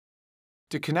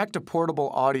To connect a portable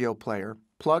audio player,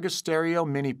 plug a stereo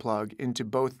mini plug into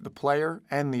both the player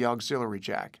and the auxiliary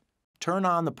jack. Turn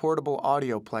on the portable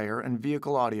audio player and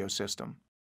vehicle audio system.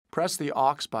 Press the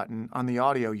aux button on the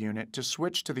audio unit to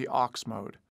switch to the aux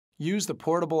mode. Use the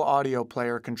portable audio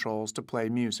player controls to play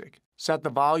music. Set the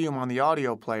volume on the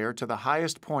audio player to the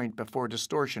highest point before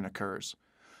distortion occurs.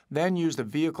 Then use the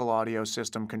vehicle audio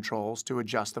system controls to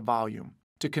adjust the volume.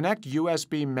 To connect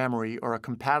USB memory or a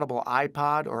compatible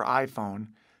iPod or iPhone,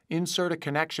 insert a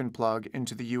connection plug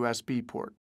into the USB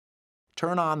port.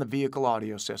 Turn on the vehicle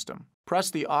audio system.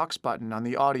 Press the aux button on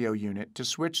the audio unit to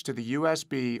switch to the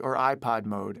USB or iPod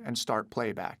mode and start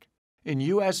playback. In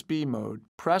USB mode,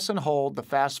 press and hold the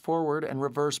fast forward and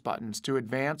reverse buttons to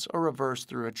advance or reverse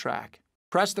through a track.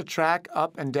 Press the track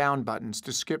up and down buttons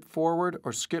to skip forward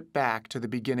or skip back to the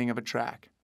beginning of a track.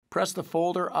 Press the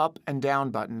folder up and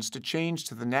down buttons to change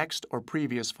to the next or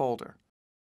previous folder.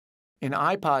 In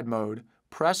iPod mode,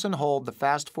 press and hold the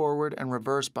fast forward and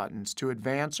reverse buttons to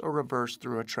advance or reverse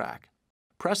through a track.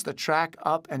 Press the track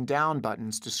up and down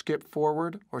buttons to skip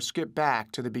forward or skip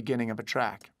back to the beginning of a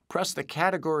track. Press the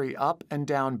category up and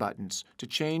down buttons to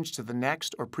change to the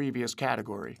next or previous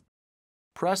category.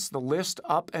 Press the list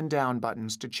up and down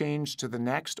buttons to change to the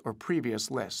next or previous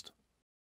list.